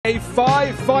a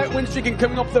 5-fight win streak and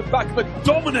coming off the back of a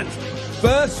dominant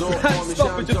first round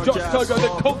stoppage of Josh Togo. The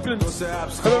confidence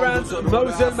of around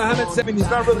MOHSEN, Mohammed said he's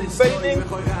not really fading,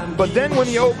 but then when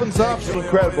he opens up, it's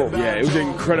incredible. Yeah, it was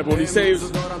incredible. He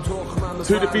saves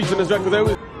 2 defeats on his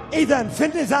record. إذن في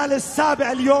النزال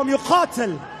السابع اليوم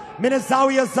يقاتل من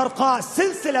الزاوية الزرقاء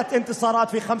سلسلة انتصارات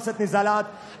في 5 نزالات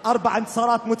 4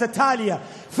 انتصارات متتالية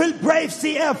في البريف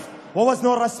سي اف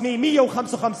ووزنه الرسمي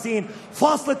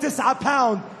 155.9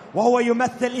 باوند وهو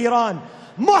يمثل إيران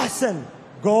محسن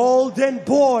جولدن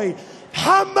بوي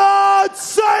محمد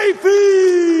سيفي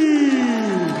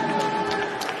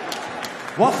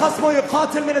وخصمه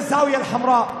يقاتل من الزاوية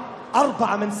الحمراء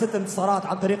 4 من 6 انتصارات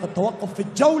عن طريق التوقف في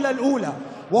الجولة الأولى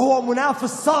وهو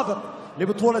منافس سابق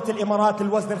لبطولة الإمارات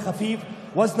الوزن الخفيف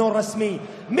وزنه الرسمي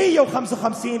 155.8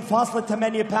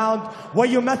 باوند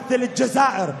ويمثل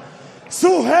الجزائر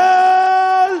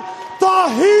سوهيل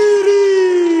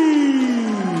طهيري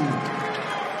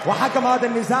وحكم هذا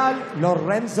النزال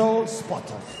لورينزو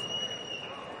سبوتوف.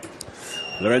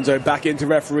 Lorenzo back in to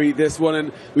referee this one,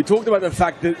 and we talked about the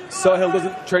fact that Soheil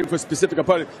doesn't train for a specific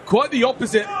opponent. Quite the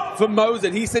opposite for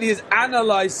MOHSEN. He said he has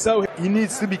analysed Soheil. He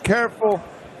needs to be careful.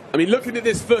 I mean, looking at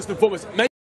this first and foremost,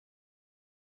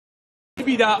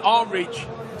 maybe that arm reach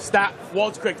stat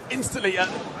was correct. Instantly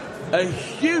a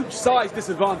huge size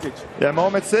disadvantage. Yeah,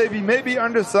 Mohammed Seifi may be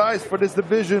undersized for this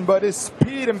division, but his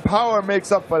speed and power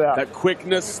makes up for that. That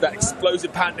quickness, that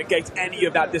explosive power negates any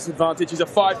of that disadvantage. He's a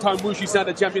 5-time Wushu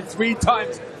Standard champion, 3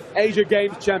 times Asia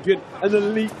Games champion, and an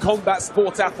elite combat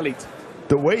sports athlete.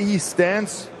 The way he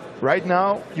stands right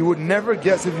now, you would never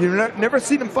guess, if you've never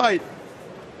seen him fight,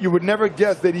 you would never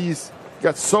guess that he's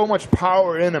got so much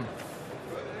power in him.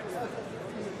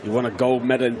 He won a gold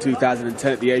medal in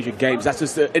 2010 at the Asia Games. That's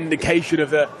just an indication of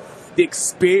the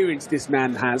experience this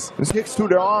man has. This kicks to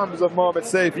the arms of Mohammed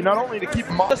Seifi, not only to keep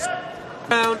him off.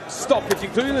 Round stoppage,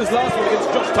 including his last one against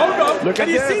Josh Togo. Look at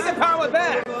and you this. see the power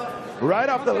there. Right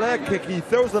off the leg kick, he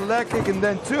throws the leg kick and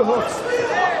then 2 hooks.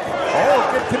 Oh,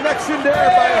 good connection there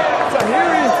by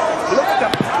TAHIRI. Look at the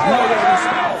power that he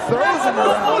throws him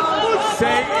around.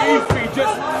 SEIFI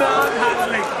just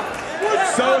manhandling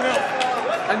Soheil.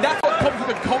 And that's what comes with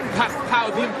the compact power,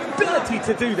 the ability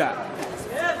to do that.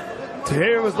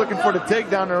 TAHIRI was looking for the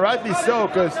takedown, and rightly so,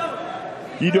 because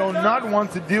you do not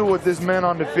want to deal with this man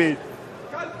on the feet.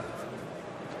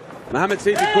 Mohammed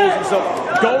Seifi calls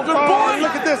himself Golden Boy.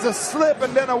 Look at this, a slip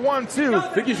and then a 1-2.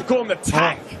 I think you should call him the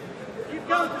tank.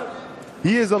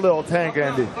 He is a little tank,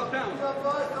 Andy.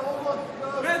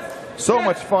 So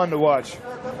much fun to watch.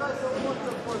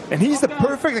 And he's the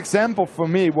perfect example for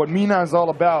me what MENA is all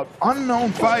about.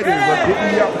 Unknown fighters are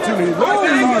given the opportunity. Look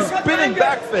at this, spinning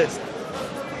back fist.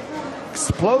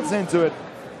 Explodes into it.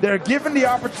 They're given the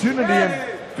opportunity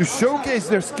to showcase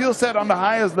their skill set on the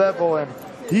highest level, and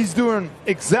he's doing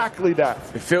exactly that.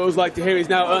 It feels like TAHIRI's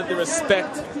now earned the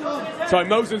respect. Sorry,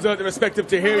 MOHSEN's earned the respect of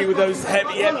TAHIRI with those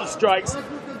heavy strikes.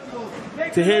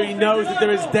 TAHIRI knows that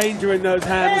there is danger in those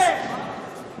hands.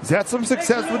 He's had some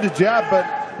success with the jab, but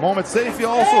Mohammed Seifi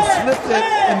also slipped it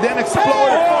and then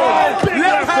exploded. Big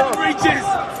left hand reaches.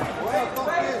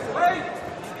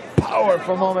 Power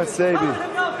from Mohammed Seifi.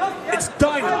 It's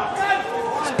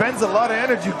dynamite. Spends a lot of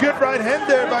energy. Good right hand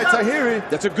there by TAHIRI.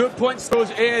 That's a good point.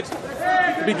 Scores aired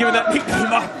to be given that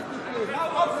nickname up.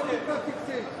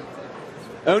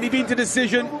 Only been to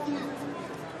decision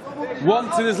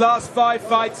once in his last 5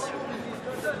 fights.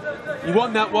 He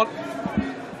won that one.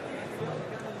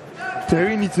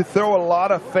 TAHIRI needs to throw a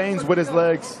lot of feints with his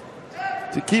legs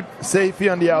to keep Seifi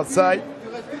on the outside.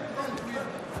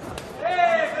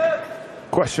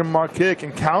 Question mark kick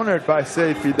and countered by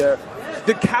Seifi there.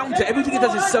 The counter, everything he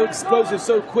does is so explosive,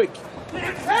 so quick.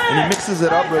 And he mixes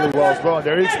it up really well as well. And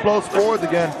there he explodes forward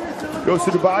again. Goes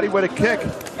to the body with a kick.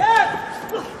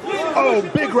 Oh,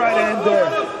 big right hand there.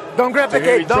 Don't grab the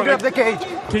cage, don't grab the cage.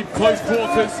 Keep close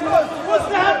quarters.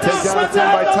 Takedown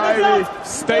attempt by TAHIRI.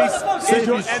 Space is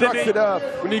your Seifi enemy it up.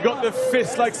 when you got the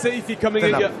fist like Seifi coming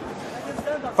in.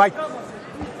 Fight.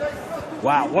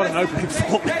 Wow, what an opening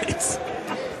 4 minutes.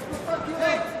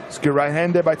 It's a good right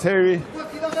hand there by TAHIRI.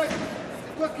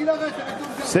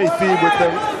 Seifi with the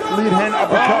lead hand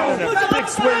uppercut and a big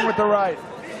swing with the right.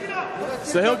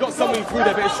 Soheil got something through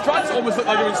there, but his strikes almost look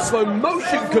like they're in slow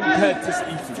motion compared to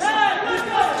Seifi's.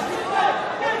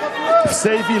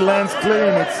 Seifi lands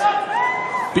clean. It's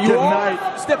but you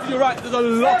are, Steph, you're right. There's a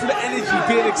lot of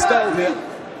energy being expelled here.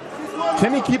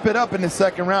 Can he keep it up in the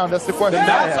second round? That's the question. And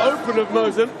that's open of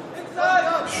MOHSEN.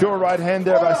 Sure right hand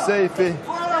there by Seifi.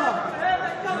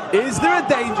 Is there a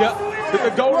danger that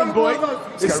the Golden Boy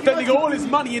is spending all his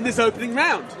money in this opening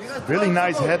round? Really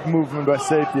nice head movement by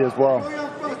Seifi as well.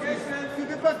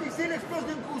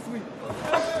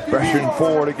 Pressuring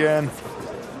forward again.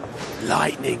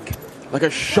 Lightning, like a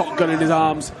shotgun in his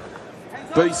arms.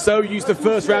 But he's so used to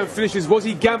first round finishes. Was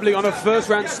he gambling on a first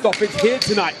round stoppage here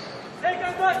tonight?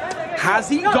 Has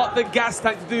he got the gas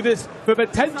tank to do this for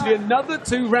potentially another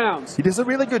 2 rounds? He does a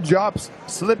really good job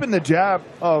slipping the jab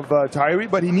of TAHIRI,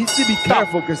 but he needs to be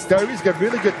careful because TAHIRI's got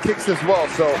really good kicks as well.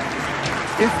 So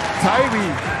if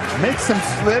TAHIRI makes him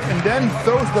slip and then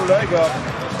throws the leg up,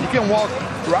 he can walk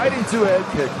right into a head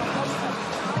kick.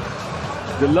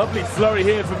 The lovely flurry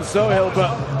here from Soheil,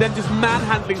 but then just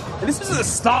manhandling. And this was at the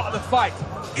start of the fight.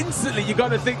 Instantly, you're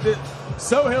going to think that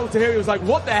Soheil TAHIRI was like,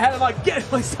 what the hell am I getting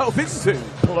myself into?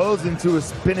 Blows into a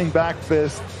spinning back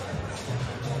fist.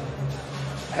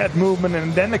 Head movement,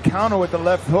 and then the counter with the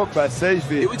left hook by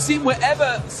Seifi. It would seem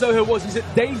wherever Soheil was, he's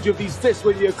at danger of these fists,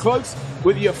 whether you're close,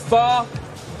 whether you're far.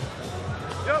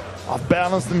 I've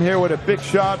balanced him here with a big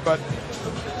shot, but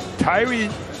TAHIRI,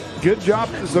 good job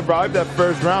to survive that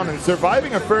first round, and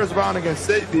surviving a first round against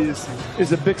Seifi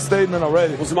is a big statement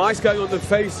already. Well, some ice going on the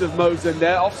face of MOHSEN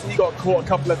there. Obviously, he got caught a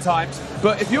couple of times.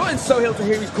 But if you're in Soheil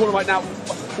TAHIRI's corner right now,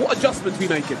 what adjustments are we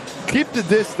making? Keep the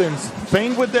distance.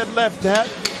 Feint with that left hand.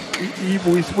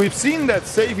 We've seen that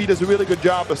Seifi does a really good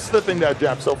job of slipping that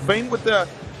jab. So feint with the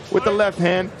left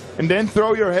hand, and then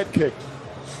throw your head kick.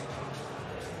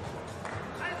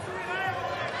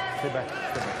 Stay back.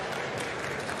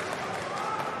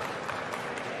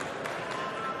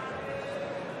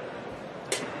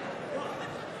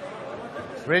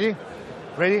 Ready?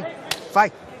 Ready?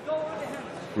 Fight.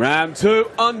 Round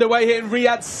 2 underway here in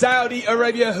Riyadh, Saudi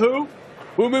Arabia. Who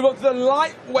will move on to the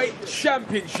lightweight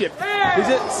championship? Is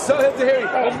it Soheil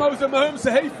TAHIRI or Mohammad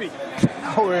Seifi?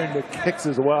 Power in the kicks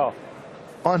as well.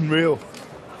 Unreal.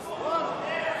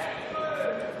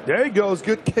 There he goes.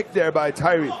 Good kick there by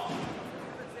TAHIRI.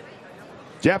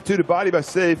 Jab to the body by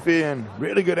Seifi, and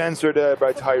really good answer there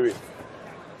by TAHIRI.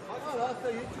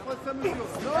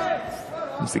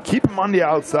 Needs to keep him on the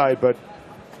outside, but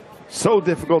so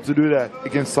difficult to do that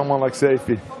against someone like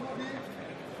Seifi.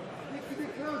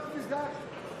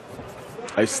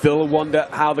 I still wonder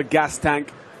how the gas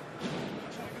tank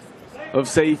of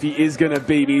Seifi is going to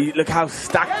be. Look how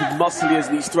stacked with muscle he is,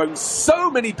 and he's thrown so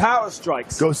many power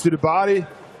strikes. Goes to the body.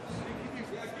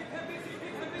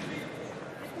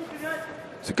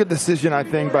 It's a good decision, I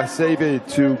think, by Seifi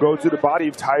to go to the body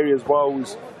of TAHIRI as well,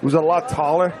 who's a lot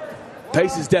taller.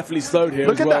 Pace is definitely slowed here.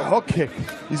 Look as at well. that hook kick.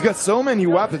 He's got so many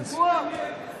weapons.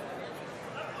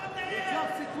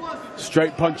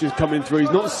 Straight punches coming through.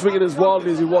 He's not swinging as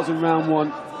wildly as he was in round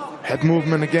 1. Head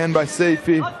movement again by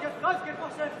Seifi.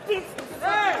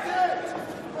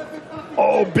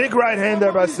 Oh, big right hand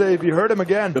there by Seifi. Hurt him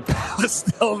again. The power's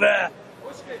still there.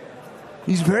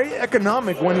 He's very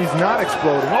economic when he's not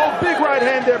exploding. Oh, big right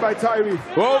hand there by TAHIRI.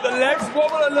 Well, the legs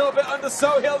wobble a little bit under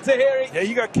Soheil TAHIRI. Yeah,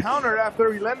 he got countered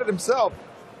after he landed himself.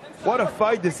 What a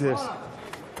fight this is.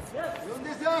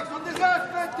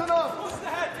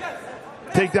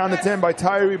 Take down the 10 by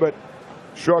TAHIRI, but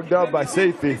shrugged up by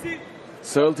Seifi.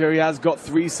 Soheil TAHIRI has got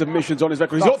 3 submissions on his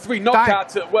record. He's got 3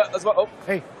 knockouts as well. Oh.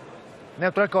 Hey,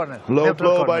 neutral corner. Low neutral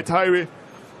blow corner. by TAHIRI,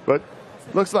 but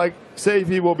looks like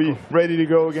Seifi will be ready to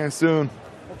go again soon.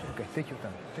 Okay, take your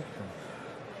time. Take your time.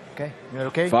 Okay, you're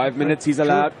okay? 5 minutes he's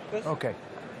allowed. Okay.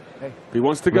 Hey. He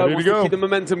wants to go, Ready wants to to go. keep the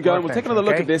momentum going. We'll take another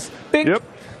look Okay. at this. Bing. Yep.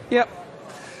 Yep.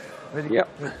 Ready? Yep.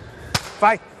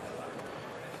 Fight.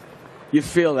 You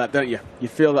feel that, don't you? You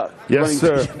feel that. Yes, running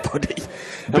sir. through your body.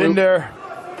 Been there.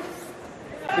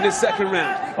 In the second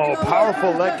round. Oh,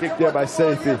 powerful leg kick there by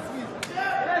Seifi.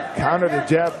 Counter the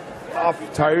jab off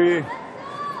TAHIRI.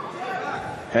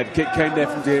 Head kick came there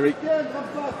from TAHIRI.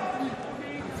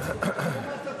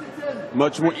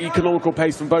 Much more economical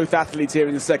pace from both athletes here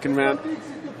in the second round.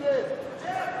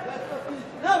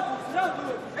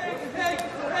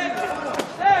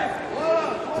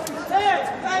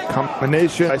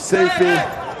 Combination by Seifi.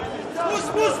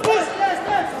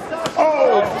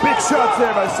 Oh, big shots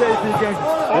there by Seifi again.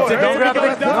 Oh, Don't grab the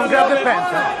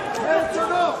pants.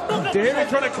 TAHIRI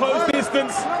trying to close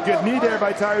distance. good knee there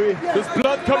by TAHIRI. There's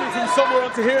blood coming from somewhere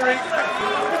on TAHIRI.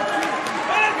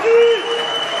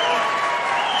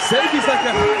 Seifi's like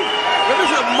a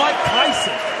Mike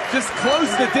Tyson. Just close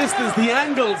the distance, the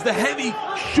angles, the heavy,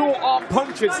 short arm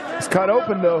punches. It's cut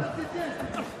open though.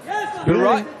 You're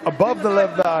right. Above the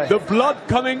left eye. The blood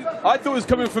coming, I thought it was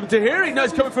coming from TAHIRI. No,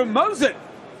 it's coming from MOHSEN.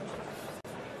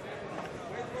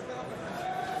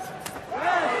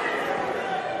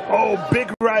 Oh,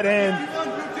 big right hand.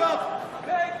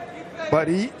 But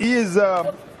he is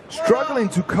struggling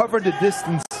to cover the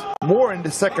distance more in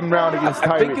the second round against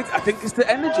TAHIRI. I think it's the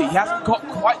energy. He hasn't got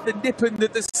quite the nip and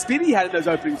the speed he had in those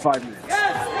opening 5 minutes.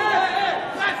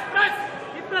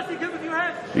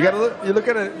 You look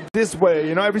at it this way,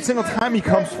 you know, every single time he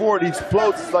comes forward, he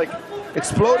explodes. It's like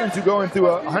exploding to go into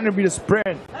a 100-meter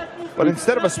sprint. But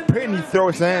instead of a sprint, he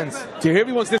throws his hands.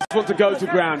 TAHIRI wants this one to go to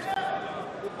ground.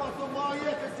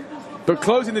 But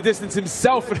closing the distance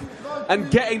himself and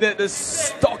getting the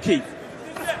stocky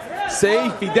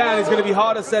SEIFI down is going to be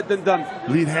harder said than done.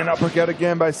 Lead hand uppercut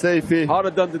again by SEIFI.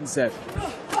 Harder done than said.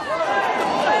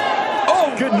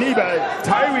 Oh, good knee by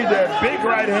TAHIRI there. Big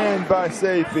right hand by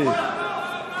SEIFI.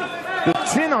 The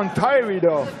chin on TAHIRI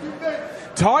though.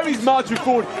 TAHIRI's marching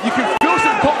forward. You can feel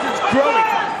some confidence growing.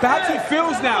 Perhaps he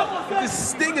feels now that the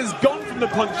sting has gone from the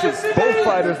punches. Both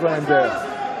fighters land there.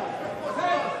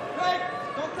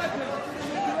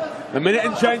 A minute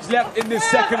and change left in this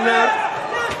second round.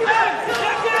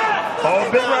 Oh,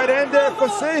 big right hand there for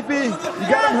SEIFI. You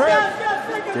got him hurt.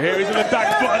 TAHIRI's on the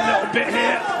back foot a little bit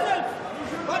here.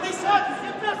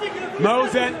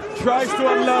 MOHSEN tries to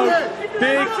unload.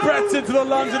 Big breaths into the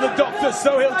lungs of the doctor,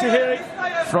 Souhil TAHIRI.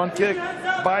 Front kick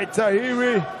by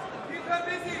TAHIRI.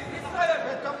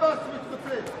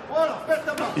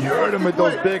 You heard him with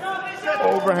those big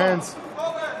overhands.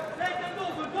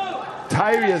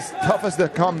 TAHIRI is tough as they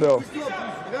come though.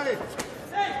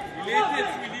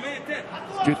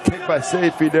 Good kick by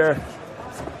SEIFI there.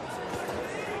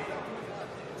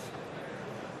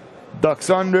 Ducks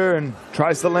under and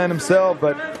tries to land himself,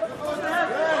 but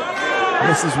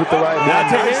misses with the right hand. Now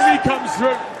TAHIRI comes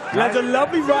through, lands a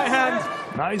lovely right hand.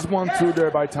 Nice 1-2 there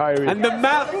by TAHIRI. And the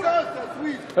mouth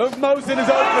of MOHSEN is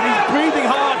open. He's breathing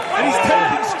hard and he's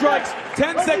taking strikes.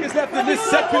 10 seconds left in this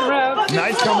second round.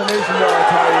 Nice combination there by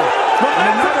TAHIRI.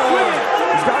 And another one.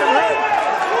 He's got him hurt.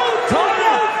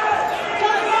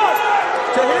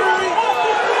 TAHIRI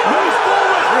moves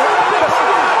forward.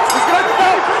 He's going to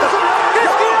go.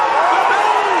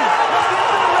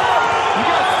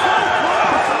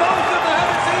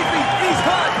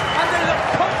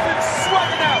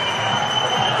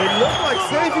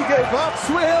 SEIFI gave up.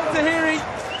 Souhil TAHIRI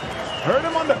Hurt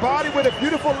him on the body with a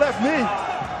beautiful left knee.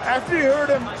 After he hurt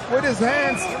him with his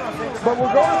hands. But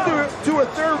we're going to a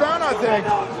third round, I think.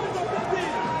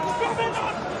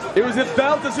 It was a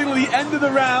bell to signal the end of the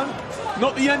round,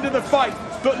 not the end of the fight.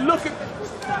 But look at...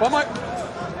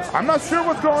 I'm not sure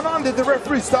what's going on. Did the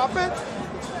referee stop it?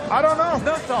 I don't know.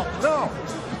 No stop, no.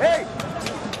 Hey!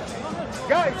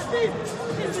 Guys!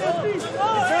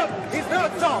 He's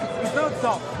not stop. He's not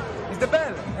stop. It's the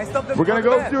bell. I stopped the We're going to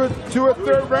go to a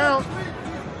third round.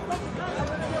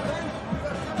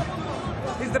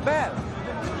 It's the bell.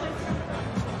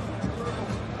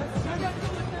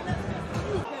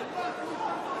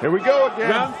 Here we go again.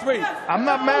 Round 3. I'm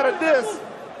not mad at this.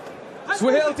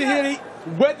 Souhil TAHIRI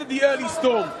weathered the early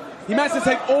storm. He managed to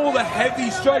take all the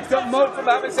heavy strikes that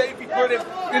Mohamed SEIFI put him.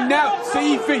 And now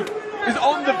SEIFI is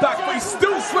on the back, but he's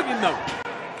still swinging though.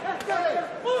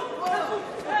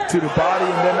 To the body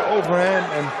and then the overhand,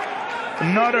 and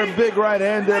another big right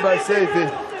hand there by SEIFI.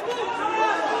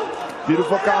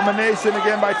 Beautiful combination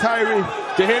again by TAHIRI.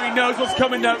 TAHIRI knows what's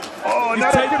coming now. Oh,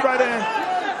 another good right hand.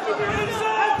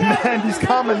 Man, these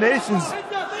combinations.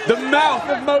 The mouth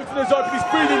of MOHSEN is open. He's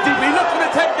breathing deeply. He looks for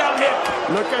the takedown here.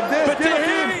 Look at this. But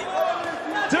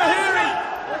TAHIRI.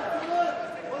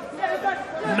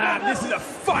 Man, this is a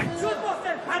fight.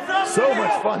 So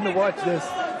much fun to watch this.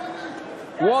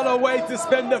 What a way to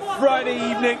spend a Friday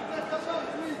evening.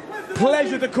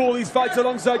 Pleasure to call these fights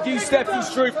alongside you, Stefan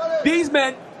Struve. These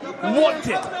men want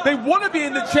it. They want to be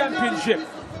in the championship.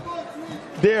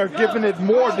 They are giving it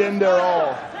more than their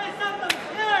all.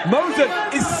 MOHSEN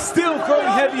is still throwing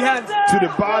heavy hands. To the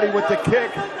body with the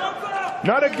kick.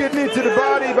 Not a good knee to the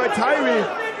body by TAHIRI.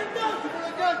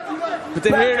 But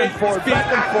TAHIRI is being back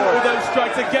and accurate forth. with those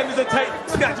strikes. Again, there's a tape.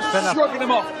 Just shrugging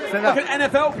them off like an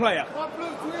NFL player.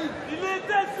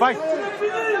 Fight.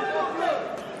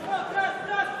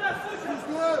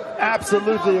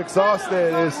 Absolutely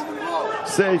exhausted is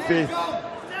SEIFI.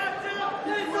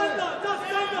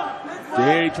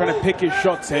 TAHIRI trying to pick his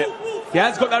shots here. He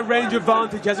has got that range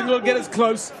advantage. He hasn't got to get as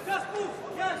close.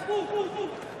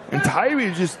 And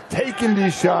TAHIRI just taking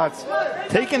these shots,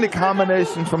 taking the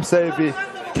combinations from SEIFI,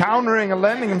 countering and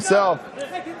landing himself.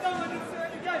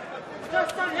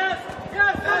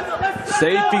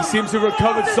 SEIFI seems to have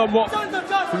recovered somewhat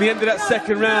from the end of that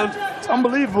second round. It's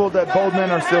unbelievable that both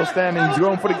men are still standing. He's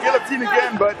going for the guillotine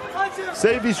again, but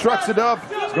SEIFI strucks it up.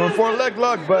 He's going for a leg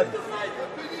lock, but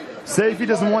SEIFI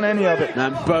doesn't want any of it.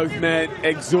 And both men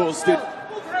exhausted.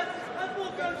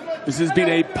 This has been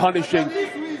a punishing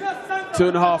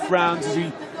 2.5 rounds as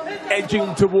we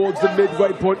edging towards the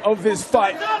midway point of this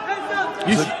fight.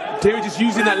 TAHIRI just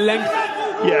using that length.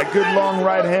 Yeah, good long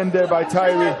right hand there by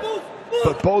TAHIRI.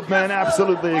 But both men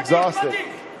absolutely exhausted.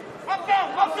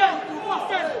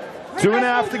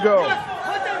 2.5 to go.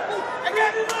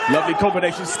 Lovely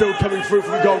combination still coming through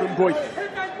from Golden Boy.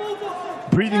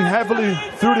 Breathing heavily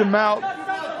through the mouth.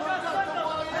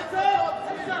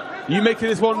 You making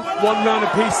this one round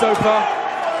apiece so far?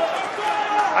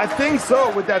 I think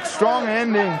so, with that strong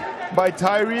ending by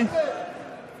TAHIRI.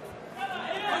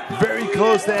 Very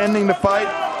close to ending the fight,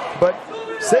 but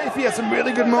SEIFI has some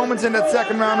really good moments in that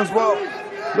second round as well.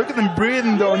 Look at him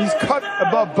breathing though, and he's cut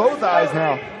above both eyes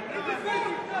now.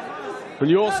 And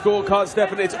your scorecard,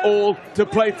 Stefan, it's all to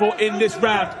play for in this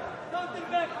round.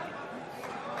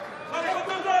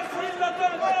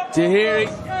 TAHIRI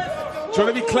trying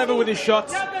to be clever with his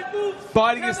shots,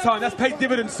 biding his time. That's paid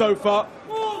dividends so far.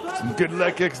 Some good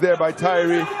leg kicks there by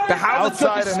TAHIRI. But how the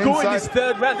outside judges and score in inside. this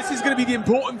third round, this is going to be the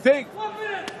important thing.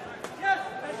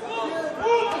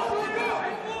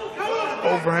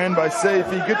 Overhand by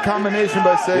SEIFI. Good combination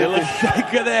by A little SEIFI.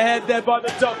 shake of the head there by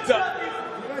the doctor.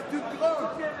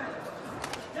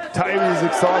 TAHIRI is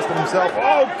exhausted himself.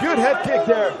 Oh, good head kick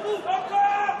there.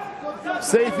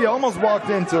 SEIFI almost walked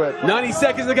into it. 90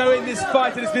 seconds to go in this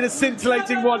fight, and it's been a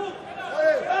scintillating one.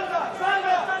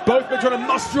 Both men trying to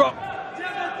muster up.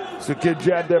 It's a good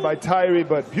jab there by TAHIRI,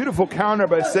 but beautiful counter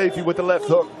by SEIFI with the left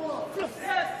hook.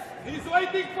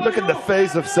 Look at the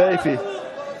face of SEIFI.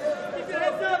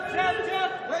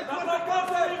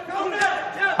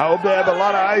 I hope they have a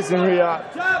lot of ice in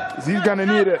Riyadh, because he's going to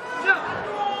need it.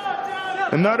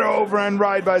 Another overhand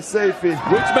right by SEIFI.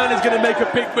 Which man is going to make a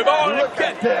big move? Oh, Look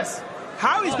at this.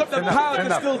 how he's got the power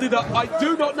to still do that, I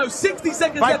do not know. 60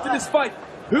 seconds left in this fight.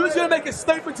 Who's going to make a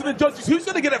statement to the judges? Who's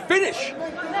going to get a finish?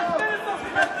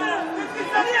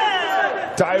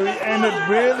 TAHIRI ended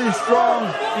really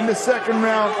strong in the second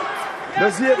round.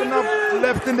 Does he have enough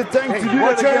left in the tank to do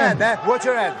that again? Watch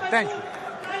your hand. Thank you.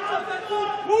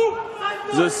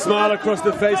 There's a smile across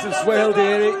the face of Swail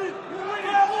TAHIRI.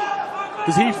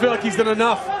 Does he feel like he's done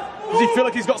enough? Does he feel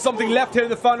like he's got something left here in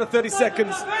the final 30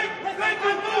 seconds?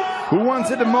 Who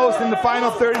wants it the most in the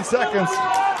final 30 seconds?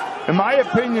 In my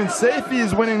opinion, SEIFI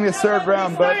is winning this third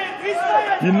round, but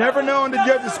you never know on the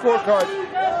judges' scorecard.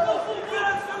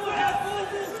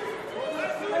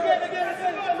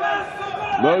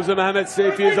 Mohammed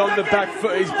SEIFI is on the back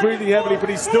foot. He's breathing heavily, but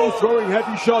he's still throwing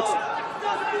heavy shots.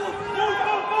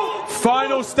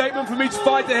 Final statement from each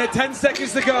fighter here. 10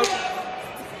 seconds to go.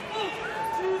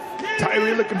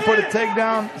 TAHIRI looking for the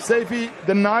takedown. SEIFI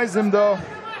denies him though.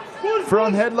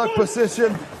 Front headlock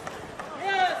position.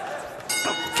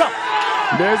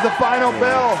 There's the final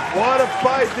bell. What a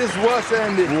fight this was,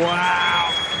 Andy.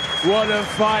 Wow, what a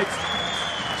fight.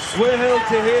 Swail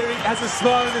TAHIRI has a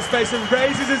smile on his face and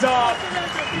raises his arm.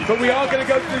 But we are going to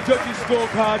go to the judges'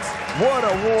 scorecards. What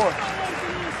a war.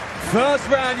 First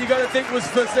round you got to think was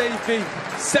for SEIFI.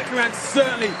 Second round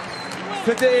certainly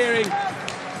for TAHIRI.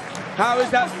 How is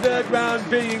that third round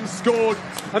being scored?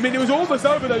 I mean, it was almost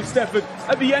over though, Stefan,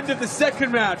 at the end of the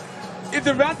second round. If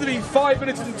the round had been 5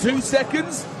 minutes and 2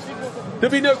 seconds,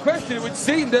 there'd be no question. It would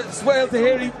seem that Swail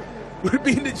TAHIRI would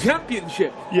be in the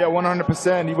championship. Yeah,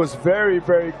 100%. He was very,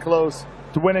 very close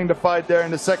to winning the fight there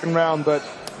in the second round, but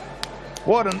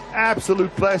what an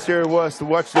absolute pleasure it was to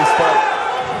watch this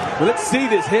fight. Well, let's see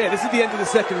this here. This is the end of the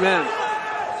second round.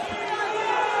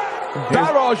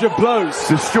 Barrage of blows.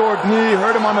 The short knee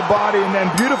hurt him on the body, and then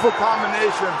beautiful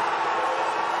combination.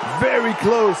 Very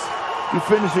close to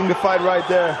finishing the fight right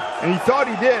there. And he thought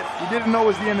he did. He didn't know it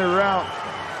was the end of the round.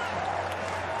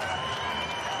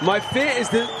 My fear is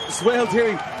that Swail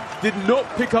TAHIRI did not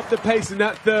pick up the pace in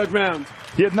that third round.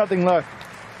 He had nothing left.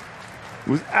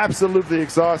 He was absolutely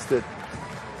exhausted.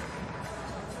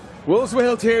 Will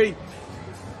Swail TAHIRI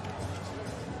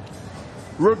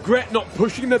regret not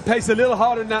pushing the pace a little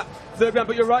harder in that third round?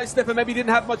 But you're right, Stefan, maybe he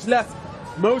didn't have much left.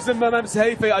 Mohammed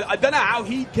SEIFI, I don't know how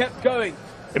he kept going.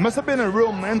 It must have been a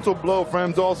real mental blow for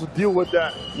him to also deal with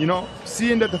that. You know,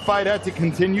 seeing that the fight had to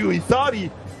continue. He thought he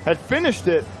had finished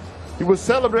it. He was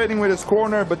celebrating with his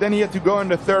corner, but then he had to go in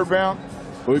the third round.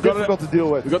 Well, difficult to deal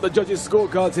with. We've got the judges'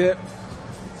 scorecards here.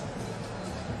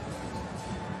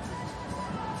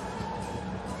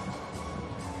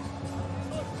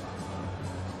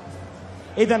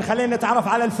 إذن خلينا نتعرف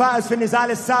على الفائز في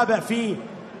النزال السابق في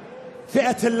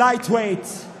فئة اللايت ويت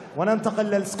وننتقل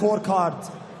للسكور كارد.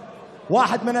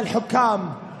 واحد من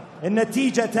الحكام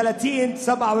النتيجة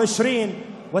 30-27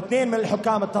 واثنين من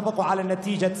الحكام اتفقوا على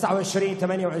النتيجة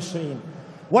 29-28.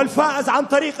 والفائز عن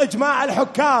طريق إجماع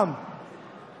الحكام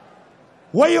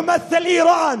ويمثل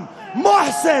إيران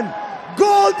محسن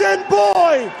جولدن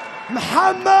بوي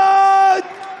محمد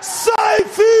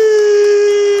سيفي.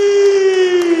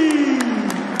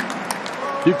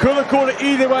 You could have called it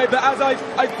either way, but as I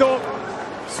thought,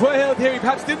 Swahill here, he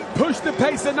perhaps didn't push the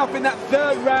pace enough in that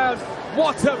third round.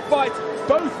 What a fight.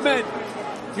 Both men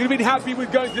you'd have been happy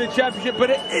with going to the championship, but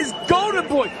it is Golden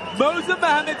Boy,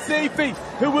 Mohammed Seifi,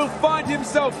 who will find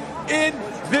himself in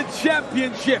the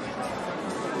championship.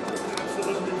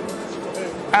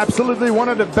 Absolutely one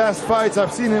of the best fights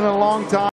I've seen in a long time.